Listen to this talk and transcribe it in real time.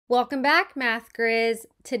Welcome back, Math Grizz.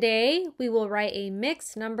 Today, we will write a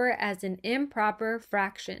mixed number as an improper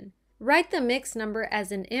fraction. Write the mixed number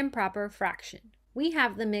as an improper fraction. We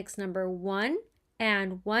have the mixed number 1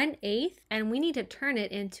 and 1/8, and we need to turn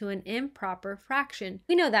it into an improper fraction.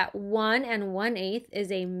 We know that 1 and 1/8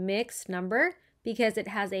 is a mixed number because it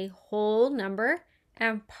has a whole number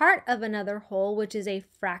and part of another whole, which is a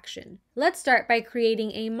fraction. Let's start by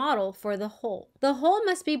creating a model for the whole. The whole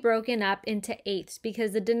must be broken up into eighths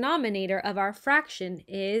because the denominator of our fraction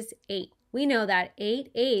is 8. We know that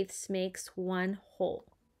 8/8 makes one whole.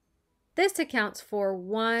 This accounts for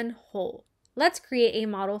one whole. Let's create a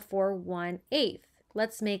model for 1/8.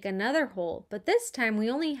 Let's make another whole, but this time we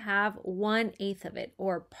only have 1/8 of it,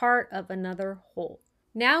 or part of another whole.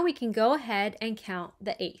 Now we can go ahead and count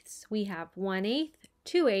the eighths. We have 1/8,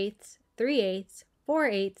 2/8, 3/8,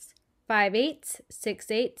 4/8, 5/8,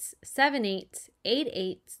 6/8, 7/8,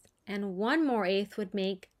 8/8, and one more eighth would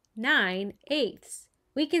make 9/8.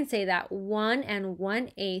 We can say that 1 and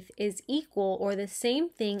 1/8 is equal or the same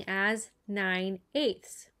thing as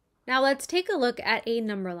 9/8. Now let's take a look at a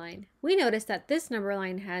number line. We notice that this number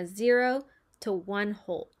line has 0 to 1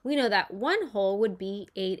 whole. We know that 1 whole would be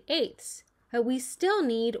 8/8, but we still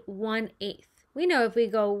need 1/8. We know if we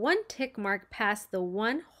go one tick mark past the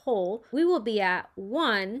 1 whole, we will be at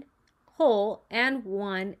 1 whole and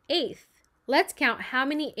 1/8. Let's count how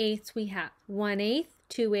many eighths we have. 1/8,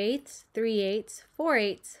 2/8, 3/8,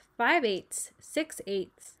 4/8, 5/8,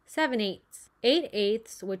 6/8, 7/8,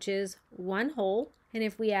 8/8, which is 1 whole. And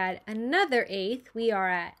if we add another eighth, we are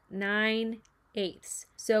at 9/8.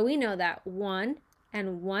 So we know that 1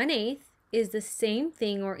 and 1/8 is the same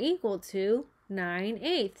thing or equal to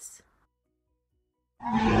 9/8.